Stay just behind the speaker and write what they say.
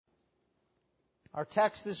Our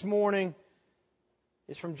text this morning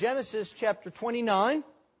is from Genesis chapter 29,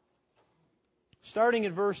 starting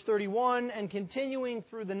at verse 31 and continuing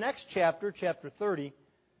through the next chapter, chapter 30,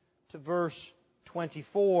 to verse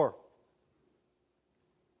 24.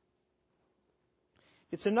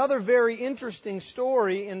 It's another very interesting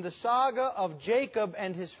story in the saga of Jacob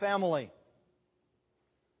and his family.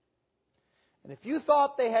 And if you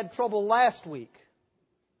thought they had trouble last week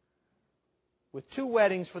with 2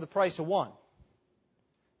 weddings for the price of 1,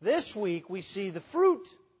 this week we see the fruit,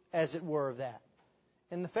 as it were, of that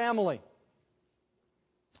in the family.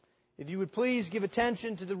 If you would please give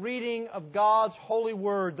attention to the reading of God's holy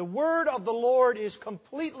word. The word of the Lord is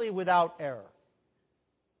completely without error.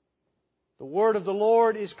 The word of the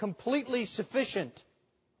Lord is completely sufficient.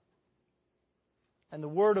 And the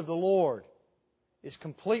word of the Lord is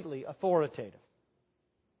completely authoritative.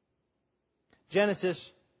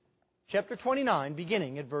 Genesis chapter 29,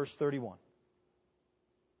 beginning at verse 31.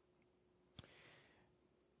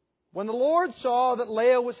 When the Lord saw that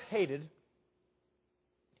Leah was hated,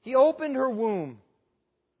 He opened her womb,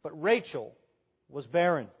 but Rachel was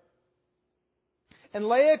barren. And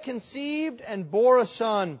Leah conceived and bore a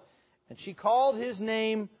son, and she called his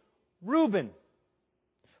name Reuben.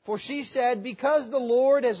 For she said, because the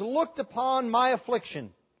Lord has looked upon my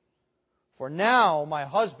affliction, for now my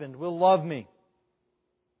husband will love me.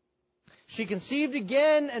 She conceived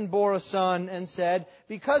again and bore a son, and said,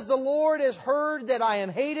 because the Lord has heard that I am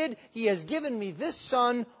hated, He has given me this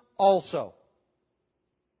son also.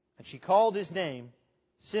 And she called his name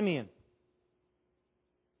Simeon.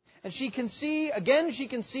 And she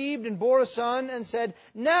conceived and bore a son, and said,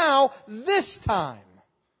 now this time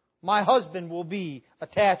my husband will be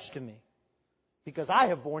attached to me, because I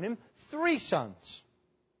have borne him 3 sons.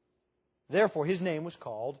 Therefore his name was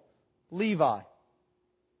called Levi.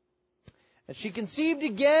 And she conceived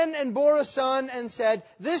again and bore a son, and said,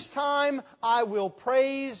 this time I will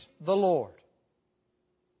praise the Lord.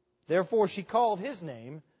 Therefore she called his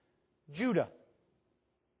name Judah.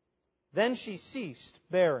 Then she ceased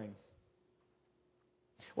bearing.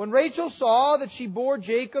 When Rachel saw that she bore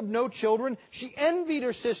Jacob no children, she envied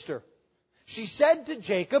her sister. She said to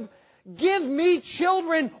Jacob, give me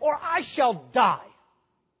children, or I shall die.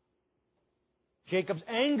 Jacob's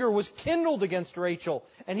anger was kindled against Rachel,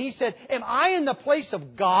 and he said, am I in the place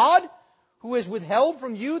of God, who has withheld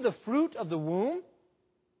from you the fruit of the womb?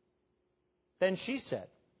 Then she said,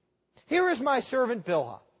 here is my servant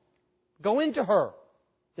Bilhah. Go into her,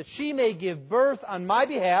 that she may give birth on my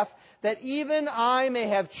behalf, that even I may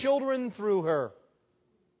have children through her.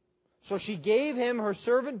 So she gave him her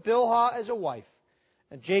servant Bilhah as a wife,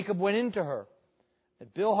 and Jacob went into her.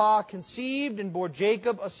 And Bilhah conceived and bore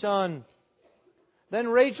Jacob a son. Then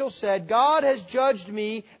Rachel said, God has judged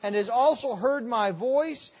me, and has also heard my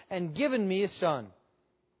voice, and given me a son.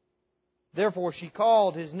 Therefore she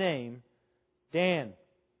called his name Dan.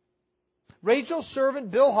 Rachel's servant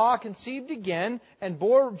Bilhah conceived again, and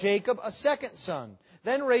bore Jacob a second son.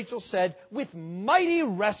 Then Rachel said, with mighty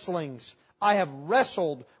wrestlings I have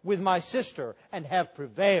wrestled with my sister, and have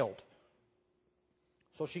prevailed.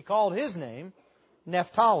 So she called his name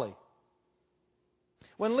Naphtali.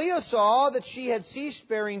 When Leah saw that she had ceased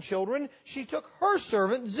bearing children, she took her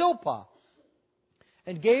servant Zilpah,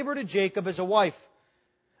 and gave her to Jacob as a wife.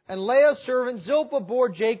 And Leah's servant Zilpah bore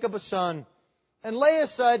Jacob a son. And Leah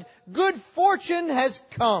said, good fortune has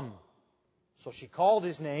come. So she called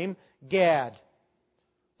his name Gad.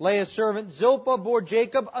 Leah's servant Zilpah bore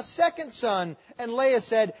Jacob a second son. And Leah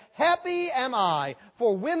said, happy am I,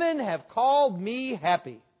 for women have called me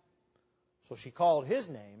happy. So she called his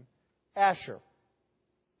name Asher.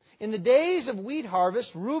 In the days of wheat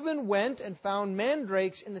harvest, Reuben went and found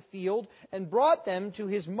mandrakes in the field, and brought them to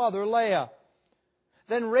his mother Leah.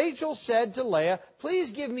 Then Rachel said to Leah,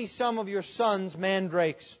 please give me some of your son's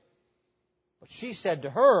mandrakes. But she said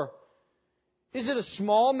to her, is it a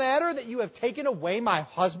small matter that you have taken away my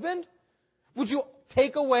husband? Would you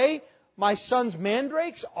take away my son's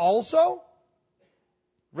mandrakes also?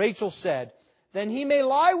 Rachel said, then he may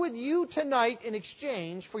lie with you tonight in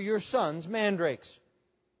exchange for your son's mandrakes.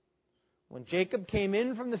 When Jacob came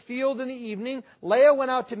in from the field in the evening, Leah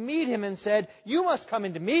went out to meet him and said, you must come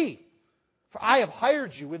into me, for I have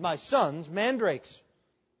hired you with my son's mandrakes.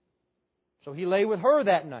 So he lay with her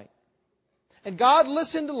that night. And God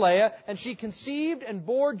listened to Leah, and she conceived and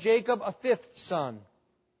bore Jacob a 5th son.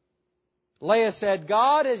 Leah said,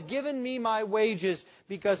 God has given me my wages,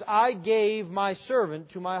 because I gave my servant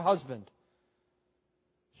to my husband.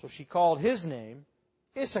 So she called his name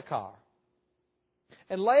Issachar.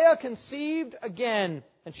 And Leah conceived again,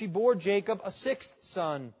 and she bore Jacob a 6th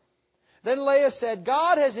son. Then Leah said,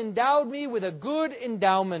 God has endowed me with a good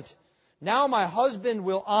endowment. Now my husband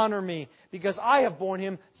will honor me, because I have borne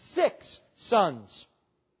him 6 sons.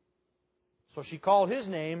 So she called his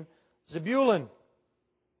name Zebulun.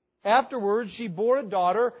 Afterwards she bore a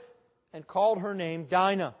daughter and called her name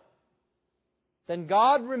Dinah. Then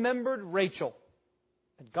God remembered Rachel,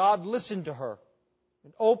 and God listened to her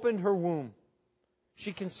and opened her womb.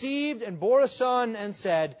 She conceived and bore a son and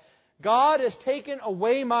said, God has taken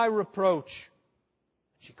away my reproach.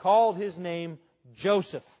 She called his name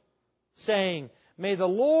Joseph, saying, May the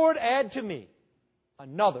Lord add to me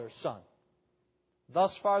another son.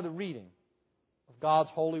 Thus far the reading of God's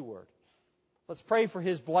holy word. Let's pray for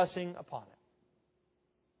His blessing upon it.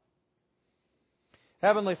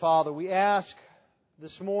 Heavenly Father, we ask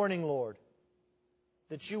this morning, Lord,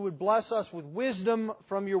 that You would bless us with wisdom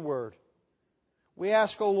from Your word. We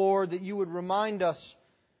ask, O Lord, that You would remind us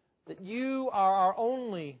that You are our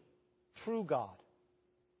only true God.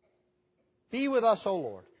 Be with us, O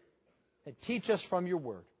Lord, and teach us from Your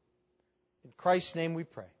word. In Christ's name we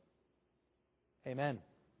pray. Amen.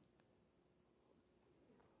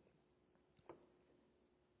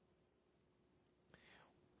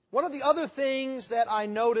 One of the other things that I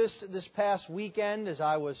noticed this past weekend as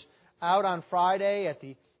I was out on Friday at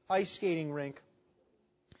the ice skating rink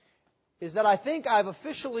is that I think I've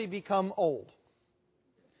officially become old.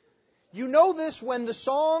 You know this when the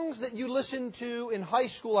songs that you listened to in high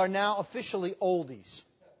school are now officially oldies.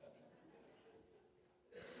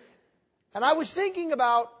 And I was thinking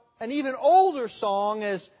about an even older song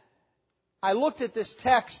as I looked at this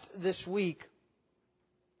text this week.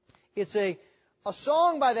 It's a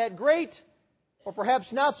song by that great, or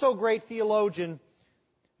perhaps not so great theologian,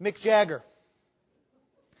 Mick Jagger.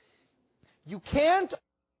 You can't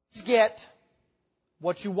always get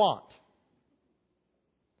what you want.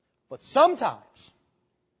 But sometimes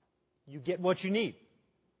you get what you need.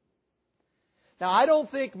 Now, I don't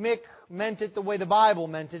think Mick meant it the way the Bible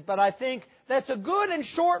meant it, but I think that's a good and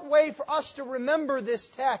short way for us to remember this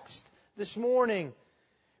text this morning.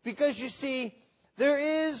 Because you see, there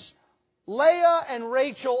is Leah and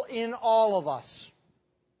Rachel in all of us.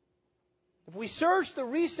 If we search the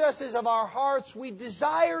recesses of our hearts, we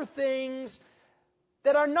desire things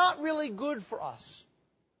that are not really good for us.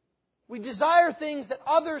 We desire things that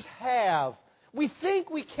others have. We think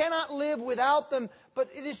we cannot live without them, but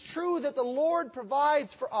it is true that the Lord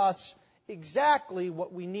provides for us exactly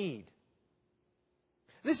what we need.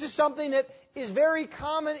 This is something that is very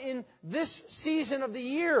common in this season of the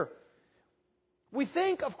year. We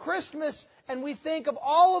think of Christmas and we think of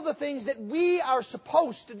all of the things that we are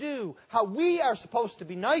supposed to do, how we are supposed to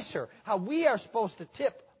be nicer, how we are supposed to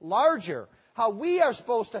tip larger, how we are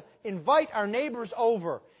supposed to invite our neighbors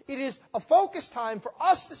over. It is a focus time for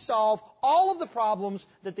us to solve all of the problems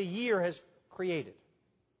that the year has created.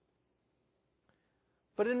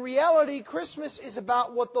 But in reality, Christmas is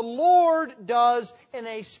about what the Lord does in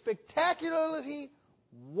a spectacularly,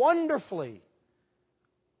 wonderfully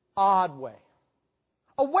odd way.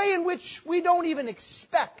 A way in which we don't even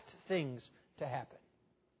expect things to happen.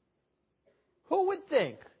 Who would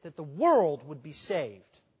think that the world would be saved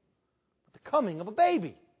with the coming of a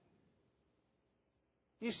baby?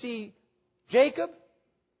 You see, Jacob,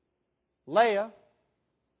 Leah,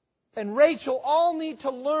 and Rachel all need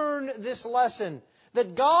to learn this lesson.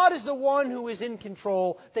 That God is the one who is in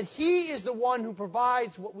control. That He is the one who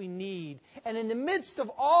provides what we need. And in the midst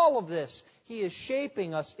of all of this, He is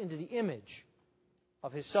shaping us into the image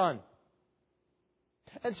of His Son.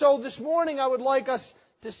 And so this morning I would like us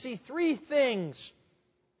to see 3 things.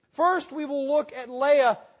 First, we will look at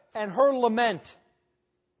Leah and her lament.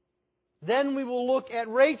 Then we will look at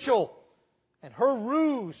Rachel and her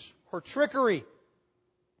ruse, her trickery.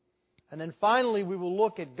 And then finally we will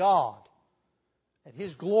look at God and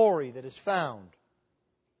His glory that is found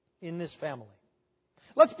in this family.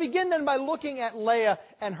 Let's begin then by looking at Leah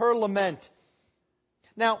and her lament.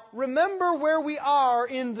 Now, remember where we are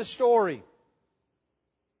in the story.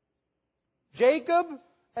 Jacob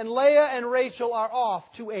and Leah and Rachel are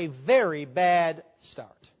off to a very bad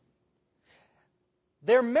start.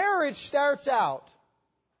 Their marriage starts out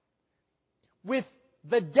with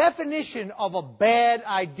the definition of a bad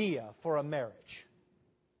idea for a marriage.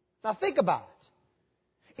 Now think about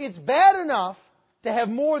it. It's bad enough to have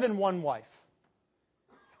more than one wife.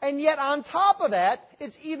 And yet on top of that,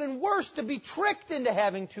 it's even worse to be tricked into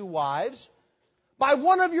having 2 wives by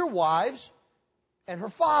one of your wives and her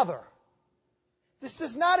father. This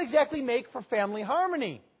does not exactly make for family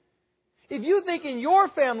harmony. If you think in your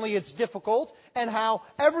family it's difficult and how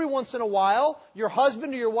every once in a while your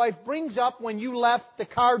husband or your wife brings up when you left the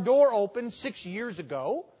car door open 6 years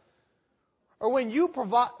ago, or when you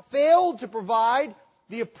failed to provide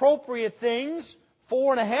the appropriate things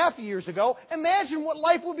 4.5 years ago, imagine what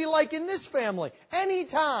life would be like in this family. Any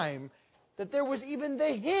time that there was even the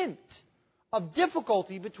hint of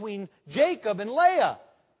difficulty between Jacob and Leah,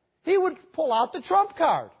 he would pull out the trump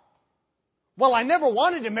card. Well, I never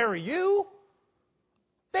wanted to marry you.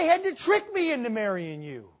 They had to trick me into marrying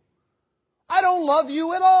you. I don't love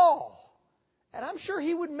you at all. And I'm sure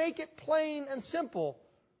he would make it plain and simple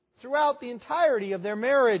throughout the entirety of their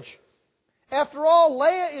marriage. After all,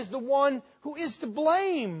 Leah is the one who is to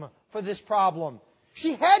blame for this problem.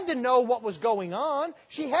 She had to know what was going on.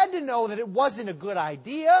 She had to know that it wasn't a good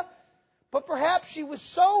idea. But perhaps she was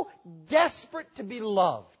so desperate to be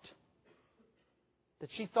loved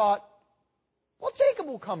that she thought, well, Jacob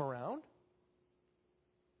will come around.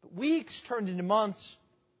 But weeks turned into months,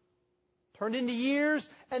 turned into years,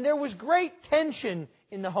 and there was great tension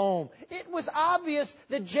in the home. It was obvious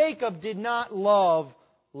that Jacob did not love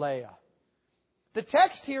Leah. The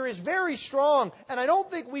text here is very strong, and I don't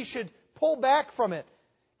think we should pull back from it.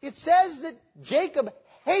 It says that Jacob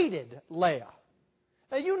hated Leah.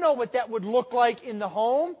 Now, you know what that would look like in the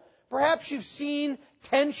home. Perhaps you've seen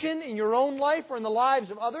tension in your own life or in the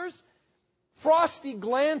lives of others. Frosty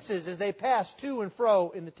glances as they pass to and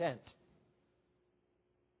fro in the tent.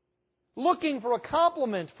 Looking for a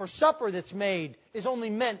compliment for supper that's made is only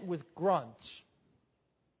meant with grunts.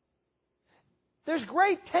 There's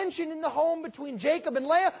great tension in the home between Jacob and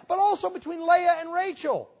Leah, but also between Leah and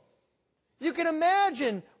Rachel. You can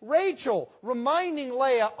imagine Rachel reminding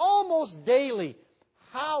Leah almost daily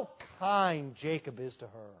how kind Jacob is to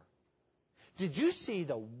her. Did you see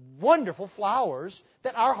the wonderful flowers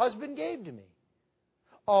that our husband gave to me?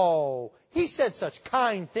 Oh, he said such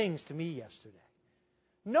kind things to me yesterday.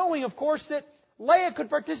 Knowing, of course, that Leah could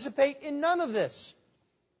participate in none of this.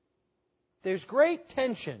 There's great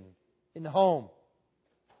tension in the home.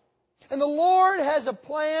 And the Lord has a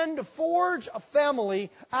plan to forge a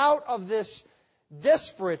family out of this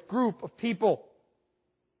desperate group of people.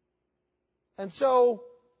 And so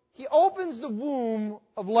He opens the womb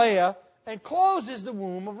of Leah and closes the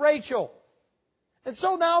womb of Rachel. And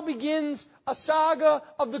so now begins a saga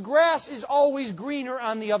of the grass is always greener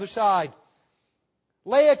on the other side.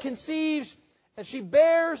 Leah conceives and she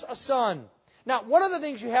bears a son. Now, one of the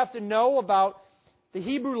things you have to know about the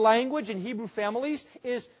Hebrew language and Hebrew families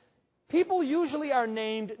is people usually are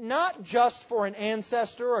named not just for an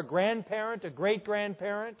ancestor, a grandparent, a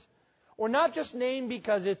great-grandparent, or not just named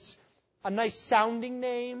because it's a nice sounding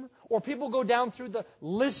name, or people go down through the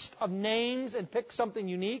list of names and pick something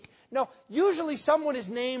unique. No, usually someone is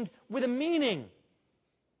named with a meaning.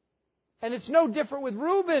 And it's no different with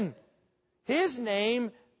Reuben. His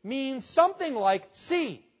name means something like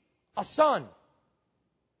see, a son.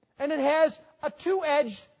 And it has a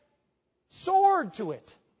two-edged sword to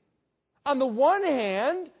it. On the one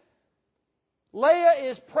hand, Leah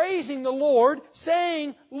is praising the Lord,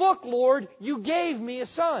 saying, look, Lord, you gave me a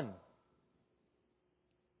son.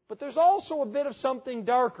 But there's also a bit of something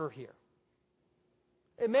darker here.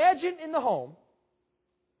 Imagine in the home,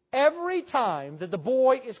 every time that the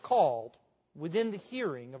boy is called within the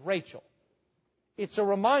hearing of Rachel, it's a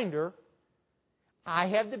reminder, I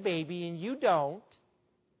have the baby and you don't.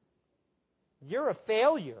 You're a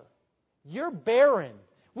failure. You're barren.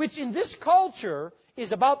 Which in this culture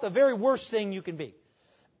is about the very worst thing you can be.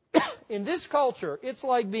 In this culture, it's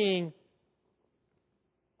like being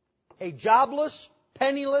a jobless,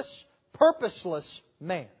 penniless, purposeless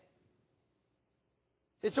man.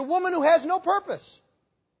 It's a woman who has no purpose.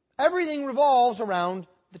 Everything revolves around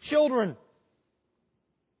the children.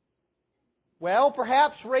 Well,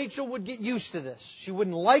 perhaps Rachel would get used to this. She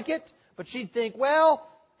wouldn't like it, but she'd think, well,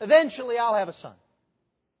 eventually I'll have a son.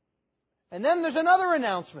 And then there's another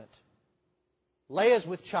announcement. Leah's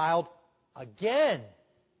with child again.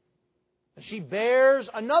 She bears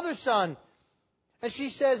another son. And she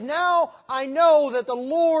says, now I know that the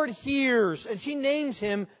Lord hears. And she names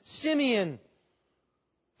him Simeon.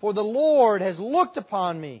 For the Lord has looked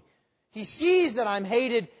upon me. He sees that I'm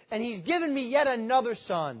hated, and He's given me yet another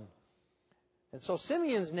son. And so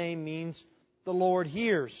Simeon's name means the Lord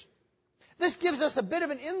hears. This gives us a bit of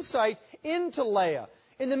an insight into Leah.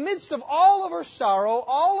 In the midst of all of her sorrow,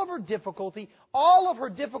 all of her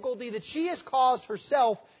difficulty that she has caused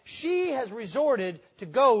herself, she has resorted to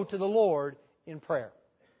go to the Lord in prayer.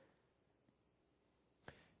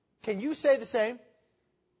 Can you say the same?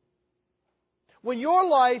 When your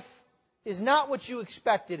life is not what you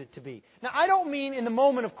expected it to be. Now, I don't mean in the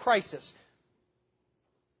moment of crisis.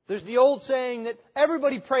 There's the old saying that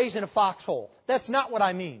everybody prays in a foxhole. That's not what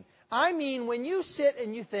I mean. I mean when you sit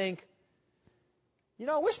and you think,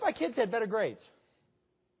 I wish my kids had better grades.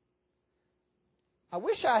 I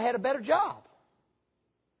wish I had a better job.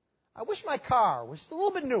 I wish my car was a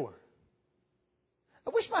little bit newer. I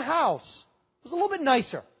wish my house was a little bit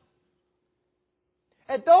nicer.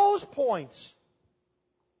 At those points,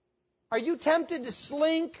 are you tempted to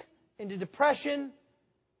slink into depression,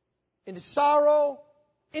 into sorrow,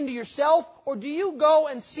 into yourself, or do you go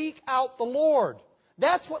and seek out the Lord?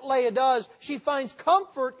 That's what Leah does. She finds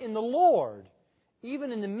comfort in the Lord,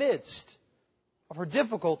 even in the midst of her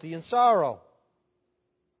difficulty and sorrow.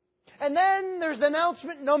 And then there's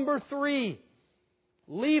announcement number 3,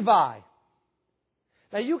 Levi.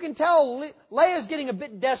 Now you can tell Leah's getting a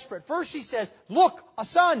bit desperate. First she says, look, a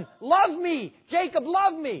son, love me. Jacob,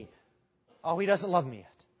 love me. Oh, he doesn't love me yet.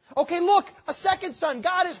 Okay, look, a second son.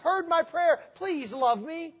 God has heard my prayer. Please love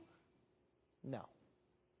me. No.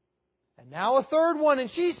 And now a third one, and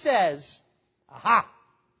she says, aha,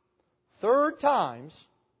 3rd time's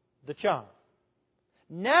the charm.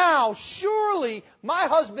 Now surely my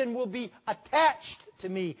husband will be attached to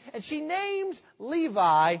me. And she names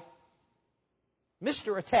Levi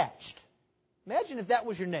Mr. Attached. Imagine if that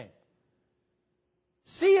was your name.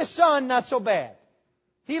 See a son, not so bad.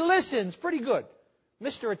 He listens, pretty good.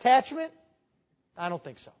 Mr. Attachment? I don't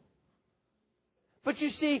think so. But you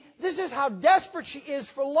see, this is how desperate she is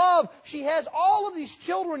for love. She has all of these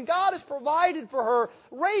children. God has provided for her.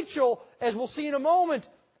 Rachel, as we'll see in a moment,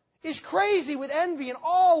 is crazy with envy, and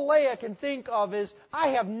all Leah can think of is, I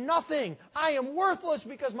have nothing. I am worthless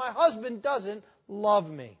because my husband doesn't love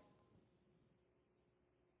me.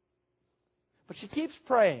 But she keeps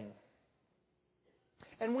praying.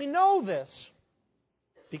 And we know this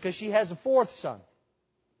because she has a 4th son.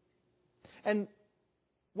 And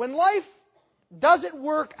when life doesn't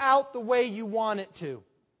work out the way you want it to,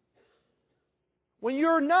 when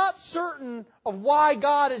you're not certain of why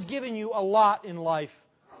God has given you a lot in life,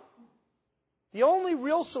 the only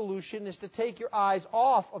real solution is to take your eyes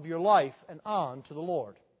off of your life and on to the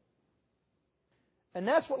Lord. And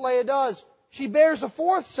that's what Leah does. She bears a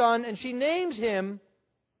 4th son, and she names him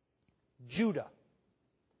Judah.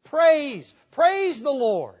 Praise the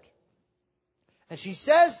Lord. And she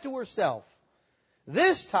says to herself,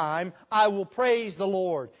 this time I will praise the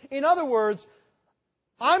Lord. In other words,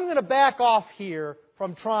 I'm going to back off here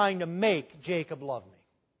from trying to make Jacob love me.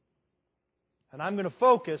 And I'm going to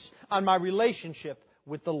focus on my relationship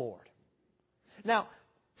with the Lord. Now,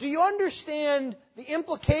 do you understand the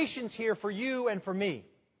implications here for you and for me?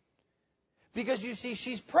 Because you see,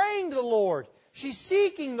 she's praying to the Lord. She's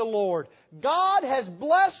seeking the Lord. God has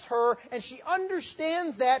blessed her, and she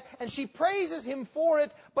understands that, and she praises Him for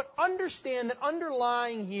it. But understand that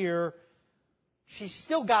underlying here, she's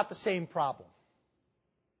still got the same problem.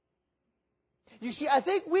 You see,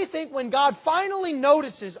 we think when God finally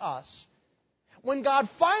notices us, when God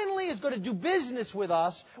finally is going to do business with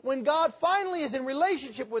us, when God finally is in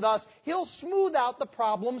relationship with us, He'll smooth out the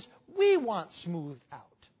problems we want smoothed out.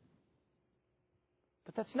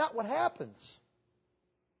 But that's not what happens.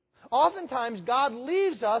 Oftentimes, God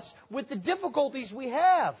leaves us with the difficulties we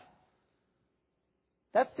have.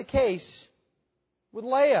 That's the case with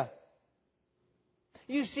Leah.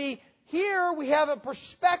 You see, here we have a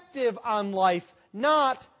perspective on life,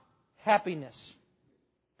 not happiness.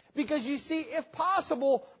 Because you see, if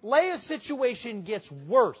possible, Leah's situation gets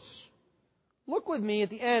worse. Look with me at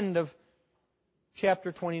the end of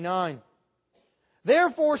chapter 29.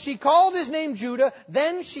 Therefore she called his name Judah,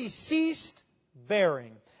 then she ceased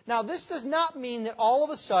bearing. Now this does not mean that all of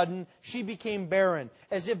a sudden she became barren,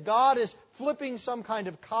 as if God is flipping some kind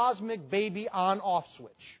of cosmic baby on-off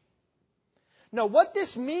switch. No, what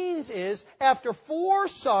this means is, after 4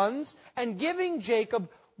 sons and giving Jacob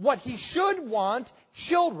what he should want,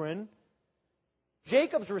 children,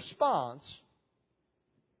 Jacob's response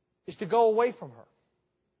is to go away from her,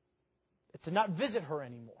 to not visit her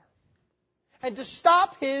anymore, and to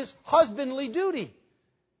stop his husbandly duty.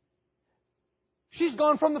 She's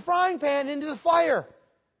gone from the frying pan into the fire.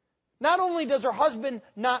 Not only does her husband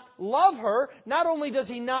not love her, not only does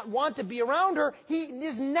he not want to be around her, he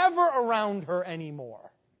is never around her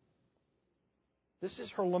anymore. This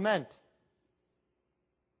is her lament.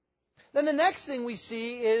 Then the next thing we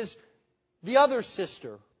see is the other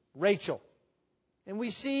sister, Rachel. And we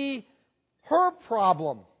see her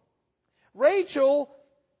problem. Rachel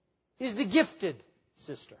is the gifted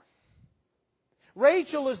sister.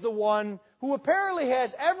 Rachel is the one who apparently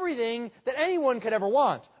has everything that anyone could ever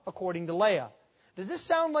want, according to Leah. Does this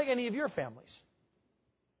sound like any of your families?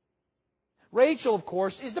 Rachel, of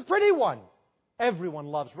course, is the pretty one. Everyone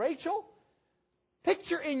loves Rachel.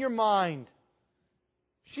 Picture in your mind,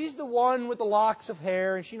 she's the one with the locks of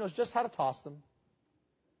hair, and she knows just how to toss them.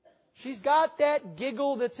 She's got that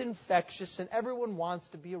giggle that's infectious and everyone wants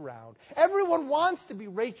to be around. Everyone wants to be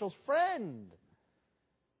Rachel's friend.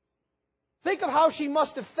 Think of how she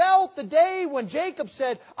must have felt the day when Jacob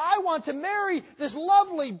said, I want to marry this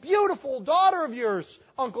lovely, beautiful daughter of yours,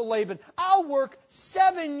 Uncle Laban. I'll work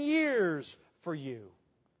 7 years for you.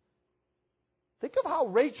 Think of how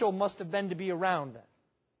Rachel must have been to be around then.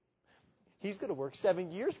 He's going to work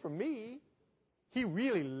 7 years for me. He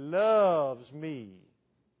really loves me.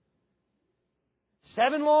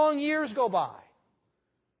 7 long years go by.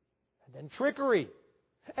 And then trickery.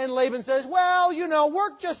 And Laban says, well,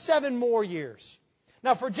 work just 7 more years.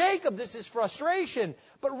 Now for Jacob, this is frustration.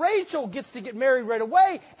 But Rachel gets to get married right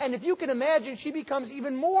away. And if you can imagine, she becomes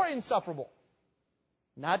even more insufferable.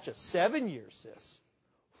 Not just 7 years, sis.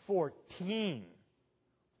 14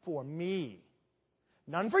 for me.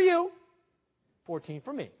 None for you. 14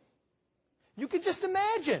 for me. You can just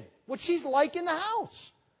imagine what she's like in the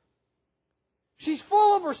house. She's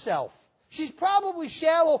full of herself. She's probably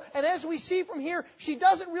shallow, and as we see from here, she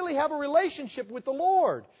doesn't really have a relationship with the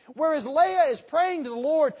Lord. Whereas Leah is praying to the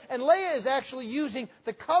Lord, and Leah is actually using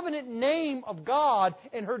the covenant name of God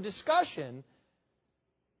in her discussion.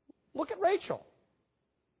 Look at Rachel.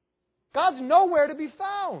 God's nowhere to be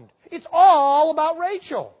found. It's all about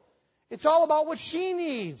Rachel. It's all about what she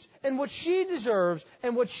needs, and what she deserves,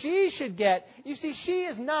 and what she should get. You see, she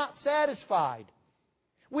is not satisfied.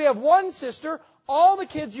 We have one sister, all the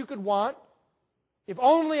kids you could want, if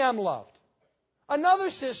only I'm loved. Another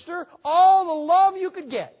sister, all the love you could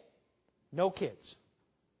get, no kids.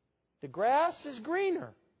 The grass is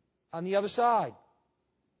greener on the other side.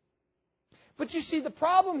 But you see, the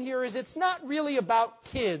problem here is it's not really about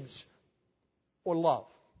kids or love.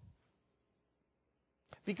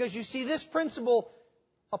 Because you see, this principle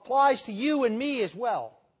applies to you and me as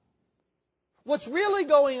well. What's really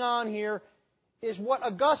going on here is what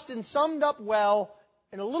Augustine summed up well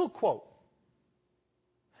in a little quote.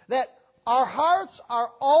 That our hearts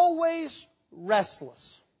are always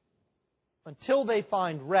restless until they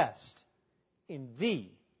find rest in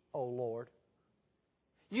Thee, O Lord.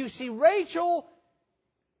 You see, Rachel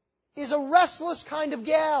is a restless kind of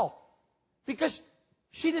gal because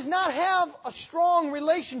she does not have a strong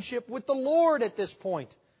relationship with the Lord at this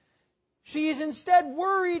point. She is instead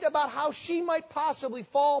worried about how she might possibly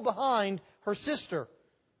fall behind her sister.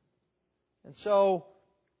 And so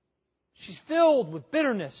she's filled with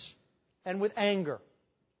bitterness and with anger.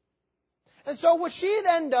 And so what she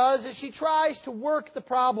then does is she tries to work the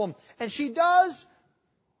problem. And she does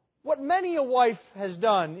what many a wife has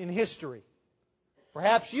done in history.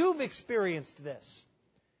 Perhaps you've experienced this.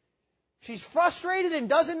 She's frustrated and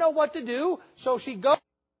doesn't know what to do, so she goes.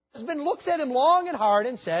 Her husband looks at him long and hard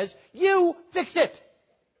and says, "You fix it.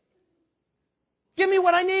 Give me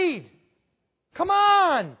what I need. Come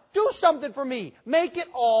on, do something for me. Make it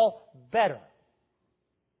all better."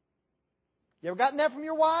 You ever gotten that from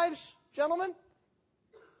your wives, gentlemen?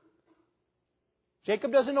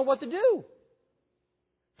 Jacob doesn't know what to do.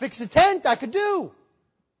 Fix the tent, I could do.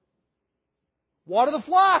 Water the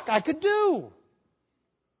flock, I could do.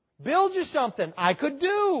 Build you something, I could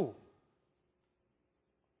do.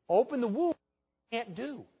 Open the womb, I can't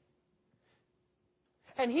do.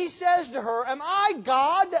 And he says to her, "Am I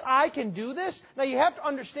God that I can do this?" Now you have to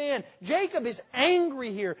understand, Jacob is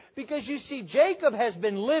angry here because you see, Jacob has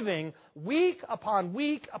been living week upon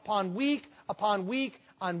week upon week upon week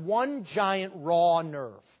on one giant raw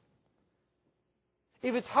nerve.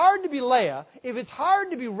 If it's hard to be Leah, if it's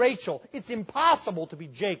hard to be Rachel, it's impossible to be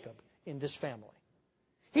Jacob in this family.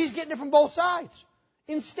 He's getting it from both sides,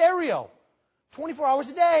 in stereo, 24 hours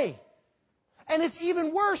a day. And it's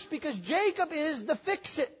even worse because Jacob is the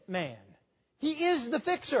fix-it man. He is the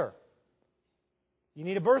fixer. You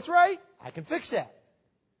need a birthright? I can fix that.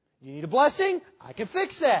 You need a blessing? I can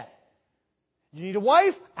fix that. You need a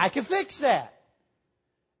wife? I can fix that.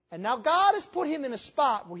 And now God has put him in a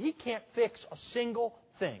spot where he can't fix a single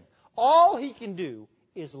thing. All he can do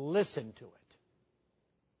is listen to it.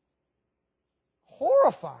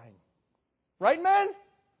 Horrifying. Right, men?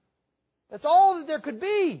 That's all that there could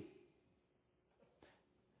be.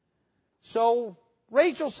 So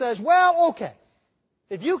Rachel says, "Well, okay.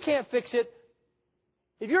 If you can't fix it,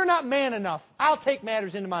 if you're not man enough, I'll take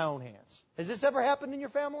matters into my own hands." Has this ever happened in your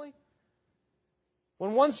family?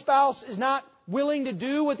 When one spouse is not willing to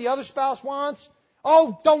do what the other spouse wants,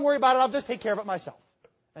 "Oh, don't worry about it, I'll just take care of it myself."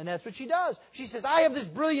 And that's what she does. She says, "I have this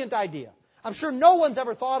brilliant idea. I'm sure no one's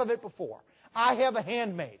ever thought of it before. I have a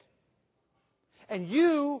handmaid. And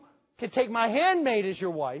you can take my handmaid as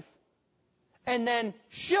your wife, and then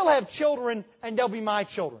she'll have children, and they'll be my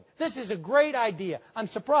children. This is a great idea. I'm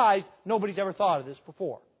surprised nobody's ever thought of this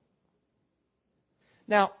before."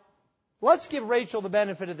 Now, let's give Rachel the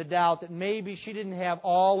benefit of the doubt that maybe she didn't have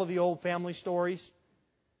all of the old family stories.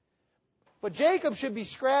 But Jacob should be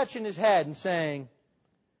scratching his head and saying,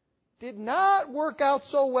 did not work out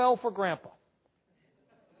so well for Grandpa.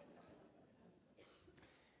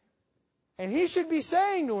 And he should be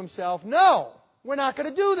saying to himself, no, we're not going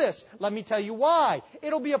to do this. Let me tell you why.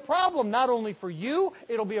 It'll be a problem not only for you,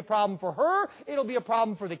 it'll be a problem for her, it'll be a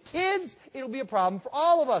problem for the kids, it'll be a problem for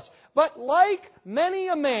all of us. But like many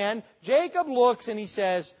a man, Jacob looks and he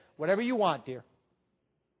says, whatever you want, dear.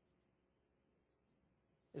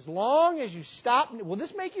 As long as you stop, will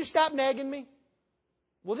this make you stop nagging me?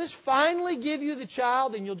 Will this finally give you the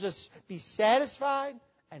child and you'll just be satisfied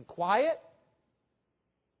and quiet?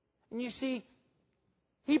 And you see,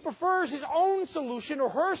 he prefers his own solution or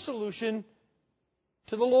her solution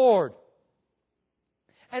to the Lord.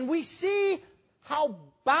 And we see how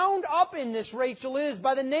bound up in this Rachel is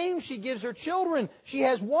by the name she gives her children. She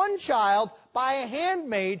has one child by a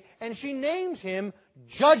handmaid, and she names him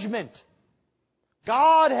Judgment.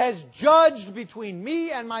 God has judged between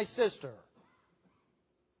me and my sister.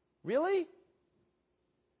 Really?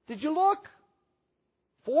 Did you look?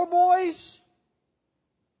 4 boys?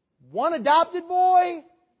 1 adopted boy?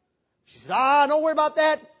 She says, don't worry about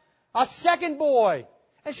that. A second boy.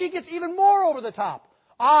 And she gets even more over the top.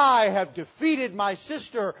 I have defeated my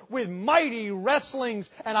sister with mighty wrestlings,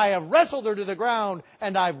 and I have wrestled her to the ground,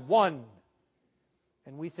 and I've won.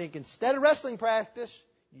 And we think instead of wrestling practice,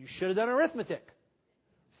 you should have done arithmetic.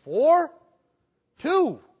 4,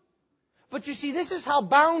 2. But you see, this is how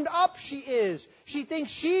bound up she is. She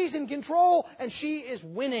thinks she's in control, and she is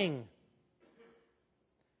winning.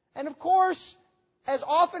 And of course, as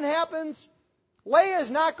often happens, Leah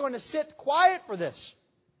is not going to sit quiet for this.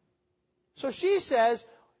 So she says,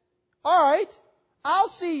 all right, I'll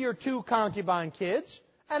see your 2 concubine kids,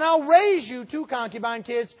 and I'll raise you 2 concubine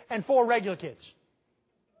kids and 4 regular kids.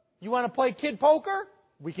 You want to play kid poker?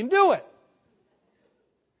 We can do it.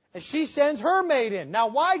 And she sends her maid in. Now,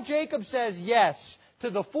 why Jacob says yes to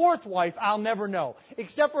the 4th wife, I'll never know.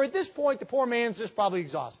 Except for at this point, the poor man's just probably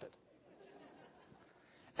exhausted.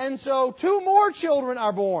 And so 2 more children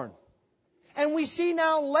are born. And we see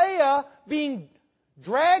now Leah being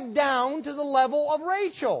dragged down to the level of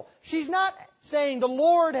Rachel. She's not saying, the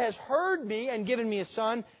Lord has heard me and given me a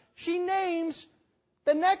son. She names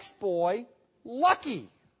the next boy Lucky.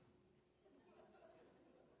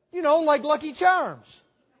 You know, like Lucky Charms.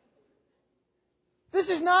 This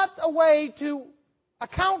is not a way to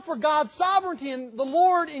account for God's sovereignty and the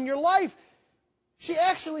Lord in your life. She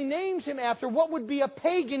actually names him after what would be a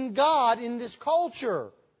pagan god in this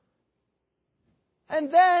culture.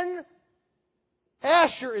 And then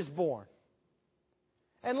Asher is born.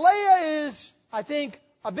 And Leah is, I think,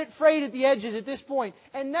 a bit frayed at the edges at this point.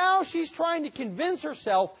 And now she's trying to convince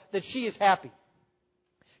herself that she is happy.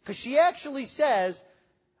 Because she actually says,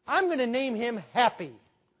 I'm going to name him Happy.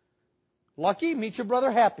 Lucky, meet your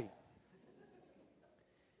brother Happy.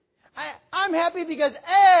 I'm happy because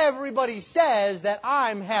everybody says that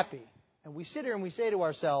I'm happy. And we sit here and we say to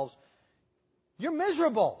ourselves, you're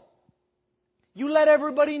miserable. You let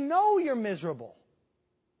everybody know you're miserable.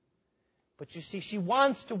 But you see, she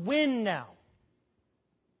wants to win now.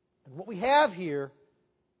 And what we have here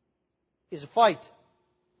is a fight.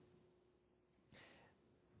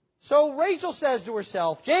 So Rachel says to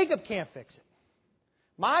herself, Jacob can't fix it.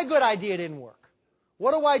 My good idea didn't work.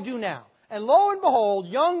 What do I do now? And lo and behold,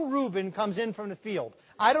 young Reuben comes in from the field.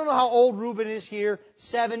 I don't know how old Reuben is here,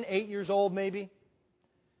 7, 8 years old maybe.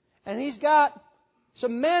 And he's got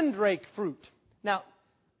some mandrake fruit. Now,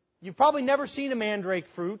 you've probably never seen a mandrake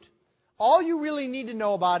fruit. All you really need to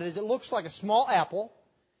know about it is it looks like a small apple.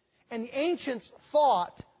 And the ancients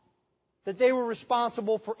thought that they were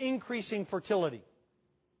responsible for increasing fertility.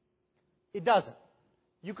 It doesn't.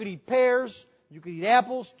 You could eat pears, you could eat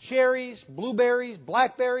apples, cherries, blueberries,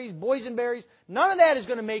 blackberries, boysenberries. None of that is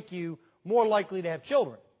going to make you more likely to have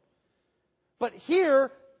children. But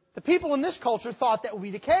here, the people in this culture thought that would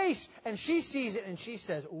be the case. And she sees it and she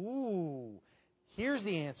says, ooh, here's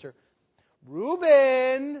the answer.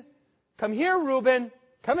 Reuben, come here, Reuben.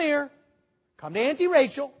 Come here. Come to Auntie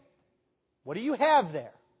Rachel. What do you have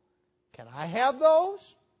there? Can I have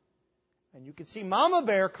those? And you can see Mama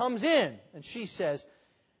Bear comes in and she says,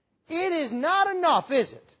 it is not enough,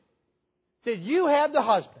 is it, that you have the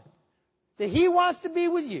husband, that he wants to be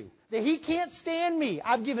with you, that he can't stand me.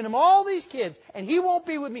 I've given him all these kids and he won't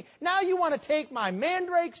be with me. Now you want to take my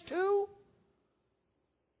mandrakes too?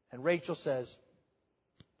 And Rachel says,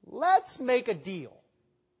 let's make a deal.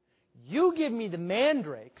 You give me the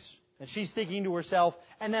mandrakes, and she's thinking to herself,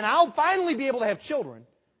 and then I'll finally be able to have children.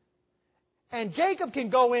 and Jacob can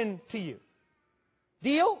go in to you.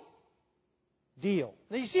 Deal? Deal.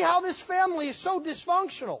 Now you see how this family is so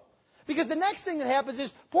dysfunctional. Because the next thing that happens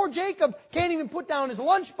is poor Jacob can't even put down his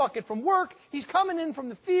lunch bucket from work. He's coming in from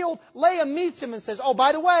the field. Leah meets him and says, oh,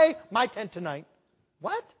 by the way, my tent tonight.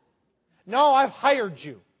 What? No, I've hired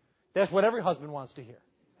you. That's what every husband wants to hear.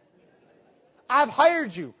 I've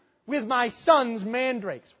hired you with my son's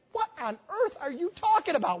mandrakes. What on earth are you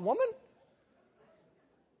talking about, woman?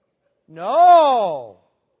 No.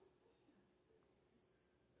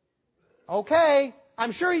 Okay.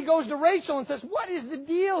 I'm sure he goes to Rachel and says, what is the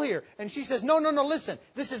deal here? And she says, no, listen.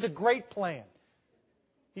 This is a great plan.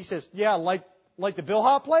 He says, yeah, like the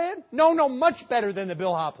Bilhah plan? No, much better than the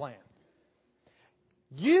Bilhah plan.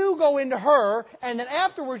 You go into her, and then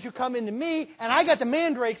afterwards you come into me, and I got the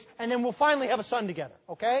mandrakes, and then we'll finally have a son together.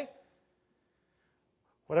 Okay?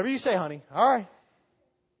 Whatever you say, honey. All right.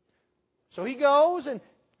 So he goes, and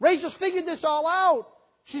Rachel's figured this all out.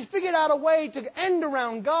 She's figured out a way to end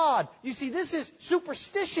around God. You see, this is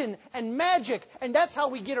superstition and magic, and that's how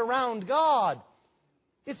we get around God.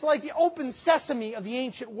 It's like the open sesame of the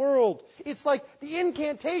ancient world. It's like the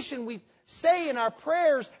incantation we say in our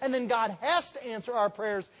prayers, and then God has to answer our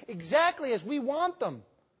prayers exactly as we want them.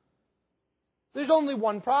 There's only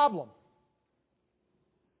one problem.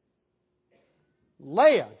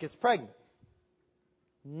 Leah gets pregnant,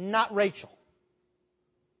 not Rachel.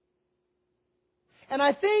 And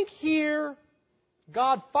I think here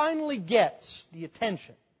God finally gets the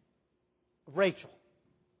attention of Rachel.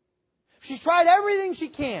 She's tried everything she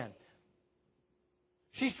can.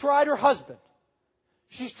 She's tried her husband.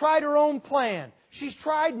 She's tried her own plan. She's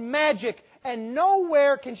tried magic, and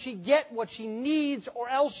nowhere can she get what she needs, or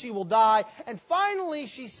else she will die. And finally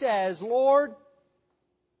she says, Lord,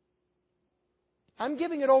 I'm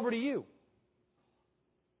giving it over to you.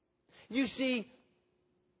 You see,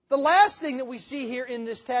 the last thing that we see here in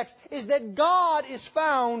this text is that God is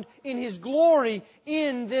found in His glory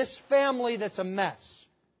in this family that's a mess.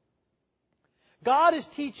 God is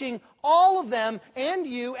teaching all of them, and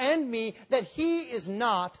you and me, that He is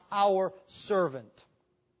not our servant.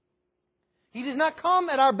 He does not come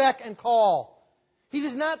at our beck and call. He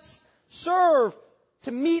does not serve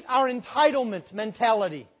to meet our entitlement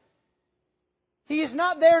mentality. He is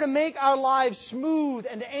not there to make our lives smooth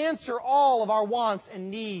and to answer all of our wants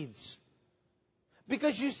and needs.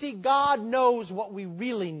 Because you see, God knows what we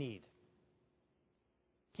really need.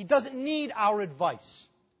 He doesn't need our advice.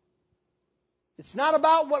 It's not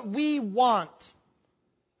about what we want.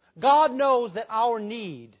 God knows that our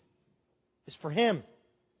need is for Him.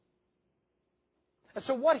 And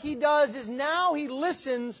so what He does is now He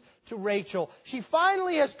listens to Rachel. She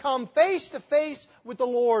finally has come face to face with the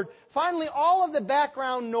Lord. Finally, all of the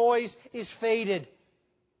background noise is faded.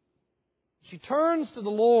 She turns to the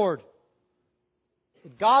Lord.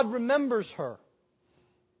 God remembers her.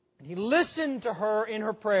 And He listened to her in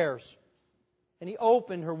her prayers. And He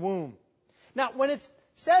opened her womb. Now, when it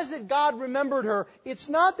says that God remembered her, it's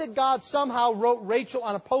not that God somehow wrote Rachel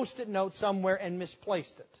on a Post-it note somewhere and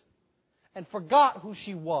misplaced it and forgot who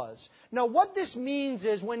she was. No, what this means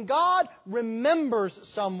is when God remembers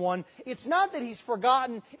someone, it's not that He's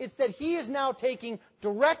forgotten, it's that He is now taking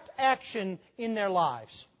direct action in their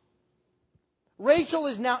lives. Rachel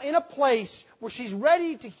is now in a place where she's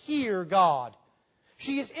ready to hear God.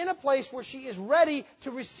 She is in a place where she is ready to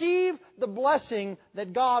receive the blessing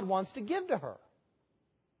that God wants to give to her.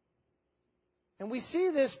 And we see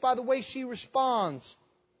this by the way she responds.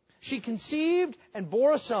 She conceived and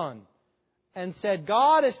bore a son and said,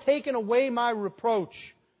 God has taken away my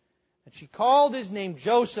reproach. And she called his name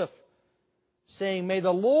Joseph, saying, may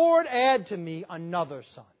the Lord add to me another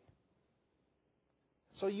son.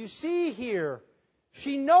 So you see here,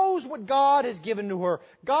 she knows what God has given to her.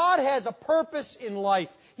 God has a purpose in life.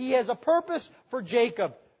 He has a purpose for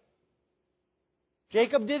Jacob.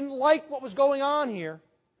 Jacob didn't like what was going on here,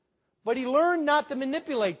 but he learned not to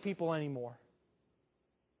manipulate people anymore.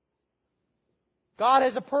 God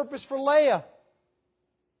has a purpose for Leah.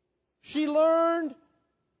 She learned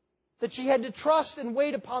that she had to trust and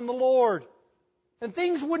wait upon the Lord. And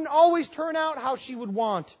things wouldn't always turn out how she would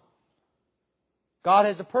want. God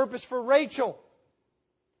has a purpose for Rachel.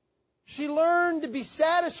 She learned to be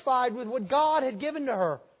satisfied with what God had given to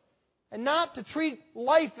her and not to treat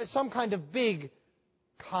life as some kind of big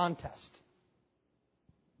contest.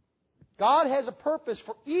 God has a purpose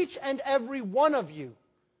for each and every one of you.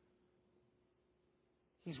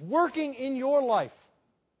 He's working in your life,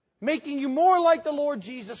 making you more like the Lord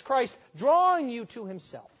Jesus Christ, drawing you to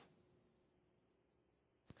Himself.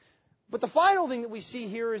 But the final thing that we see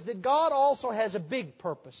here is that God also has a big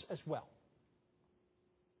purpose as well.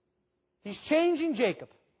 He's changing Jacob.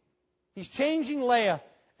 He's changing Leah.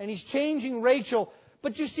 And He's changing Rachel.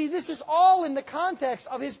 But you see, this is all in the context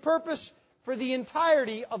of His purpose for the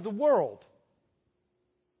entirety of the world.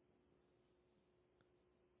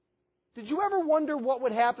 Did you ever wonder what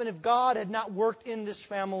would happen if God had not worked in this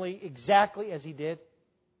family exactly as He did?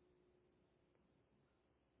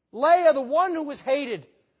 Leah, the one who was hated,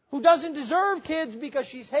 who doesn't deserve kids because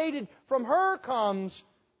she's hated, from her comes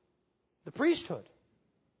the priesthood,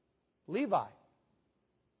 Levi.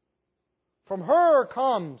 From her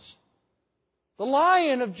comes the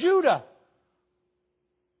Lion of Judah,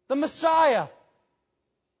 the Messiah,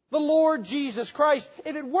 the Lord Jesus Christ.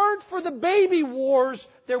 If it weren't for the baby wars,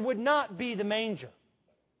 there would not be the manger.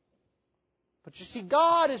 But you see,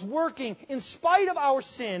 God is working in spite of our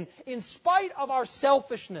sin, in spite of our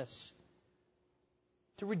selfishness,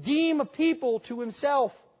 to redeem a people to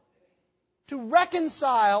Himself, to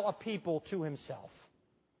reconcile a people to Himself.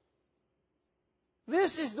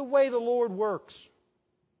 This is the way the Lord works.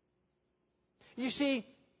 You see,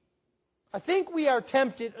 I think we are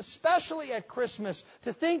tempted, especially at Christmas,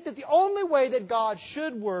 to think that the only way that God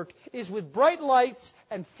should work is with bright lights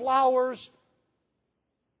and flowers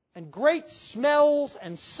and great smells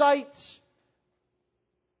and sights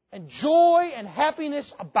and joy and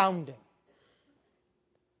happiness abounding.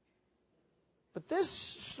 But this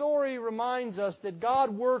story reminds us that God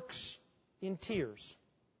works in tears,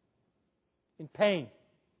 in pain,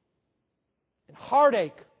 in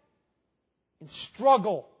heartache, in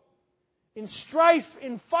struggle, in strife,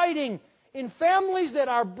 in fighting, in families that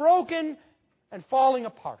are broken and falling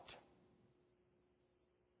apart.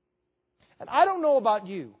 And I don't know about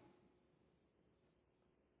you,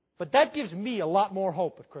 but that gives me a lot more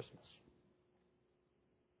hope at Christmas.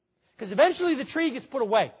 Because eventually the tree gets put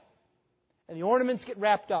away, and the ornaments get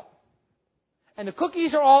wrapped up, and the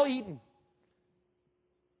cookies are all eaten.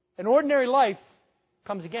 And ordinary life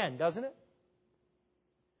comes again, doesn't it?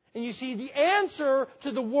 And you see, the answer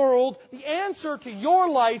to the world, the answer to your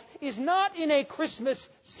life, is not in a Christmas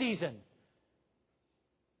season.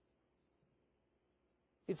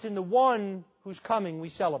 It's in the one whose coming we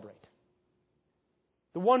celebrate.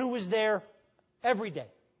 The one who is there every day,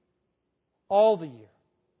 all the year.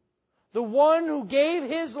 The one who gave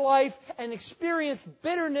His life and experienced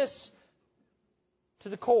bitterness to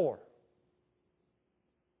the core,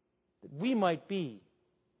 that we might be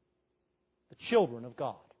the children of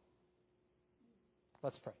God.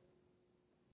 Let's pray.